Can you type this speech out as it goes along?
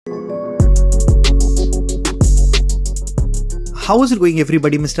How is it going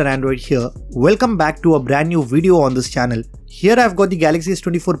everybody, Mr. Android here. Welcome back to a brand new video on this channel. Here I've got the Galaxy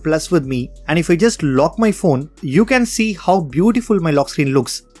S24 Plus with me, and if I just lock my phone, you can see how beautiful my lock screen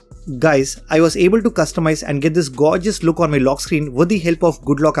looks. Guys, I was able to customize and get this gorgeous look on my lock screen with the help of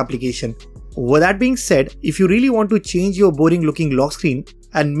Good Lock application. With that being said, if you really want to change your boring looking lock screen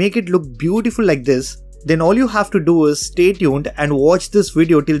and make it look beautiful like this, then all you have to do is stay tuned and watch this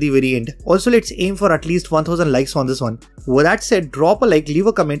video till the very end. Also, let's aim for at least 1000 likes on this one. With that said, drop a like, leave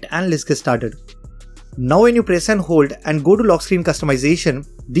a comment and let's get started. Now when you press and hold and go to lock screen customization,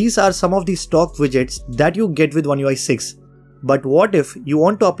 these are some of the stock widgets that you get with One UI 6. But what if you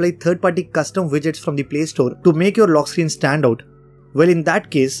want to apply third-party custom widgets from the Play Store to make your lock screen stand out? Well, in that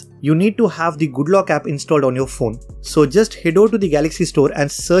case, you need to have the Good Lock app installed on your phone. So just head over to the Galaxy Store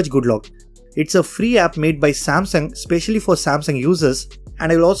and search Good Lock. It's a free app made by Samsung specially for Samsung users,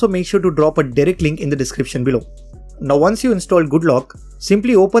 and I will also make sure to drop a direct link in the description below. Now once you install Good Lock,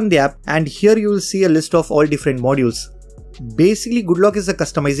 simply open the app and here you will see a list of all different modules. Basically, Good Lock is a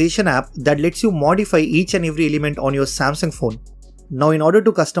customization app that lets you modify each and every element on your Samsung phone. Now in order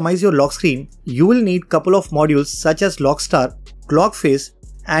to customize your lock screen, you will need couple of modules such as Lock Star, Clock Face,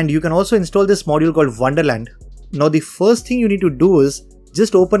 and you can also install this module called Wonderland. Now the first thing you need to do is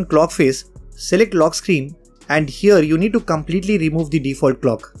just open Clock Face, select lock screen, and here you need to completely remove the default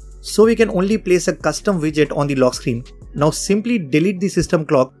clock. So we can only place a custom widget on the lock screen. Now simply delete the system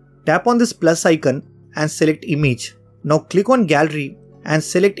clock, tap on this plus icon and select image. Now click on gallery and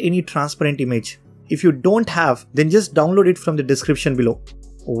select any transparent image. If you don't have, then just download it from the description below.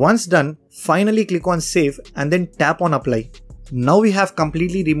 Once done, finally click on save and then tap on apply. Now we have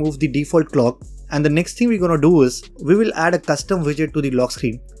completely removed the default clock, and the next thing we're gonna do is we will add a custom widget to the lock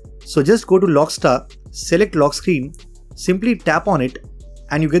screen. So just go to Lock Star, select lock screen, simply tap on it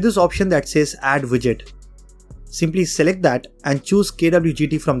and you get this option that says add widget. Simply select that and choose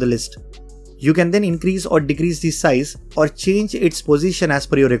KWGT from the list. You can then increase or decrease the size or change its position as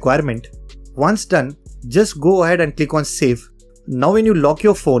per your requirement. Once done, just go ahead and click on save. Now when you lock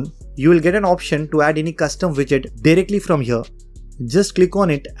your phone, you will get an option to add any custom widget directly from here. Just click on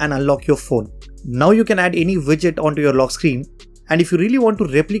it and unlock your phone. Now you can add any widget onto your lock screen. And if you really want to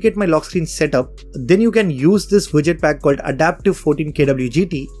replicate my lock screen setup, then you can use this widget pack called Adaptive 14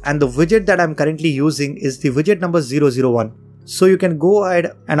 KWGT, and the widget that I'm currently using is the widget number 001. So you can go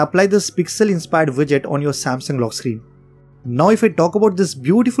ahead and apply this pixel inspired widget on your Samsung lock screen. Now if I talk about this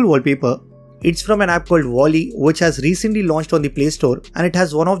beautiful wallpaper, it's from an app called Wally, which has recently launched on the Play Store, and it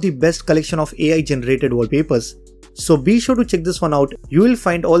has one of the best collection of AI generated wallpapers. So be sure to check this one out. You will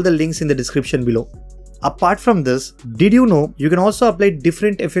find all the links in the description below. Apart from this, did you know you can also apply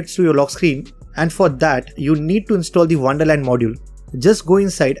different effects to your lock screen, and for that you need to install the Wonderland module. Just go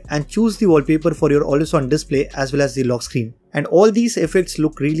inside and choose the wallpaper for your always on display as well as the lock screen. And all these effects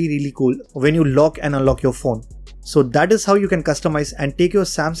look really cool when you lock and unlock your phone. So that is how you can customize and take your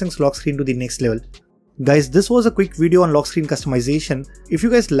Samsung's lock screen to the next level. Guys, this was a quick video on lock screen customization. If you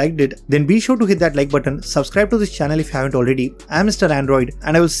guys liked it, then be sure to hit that like button, subscribe to this channel if you haven't already. I'm Mr. Android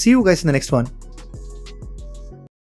and I will see you guys in the next one.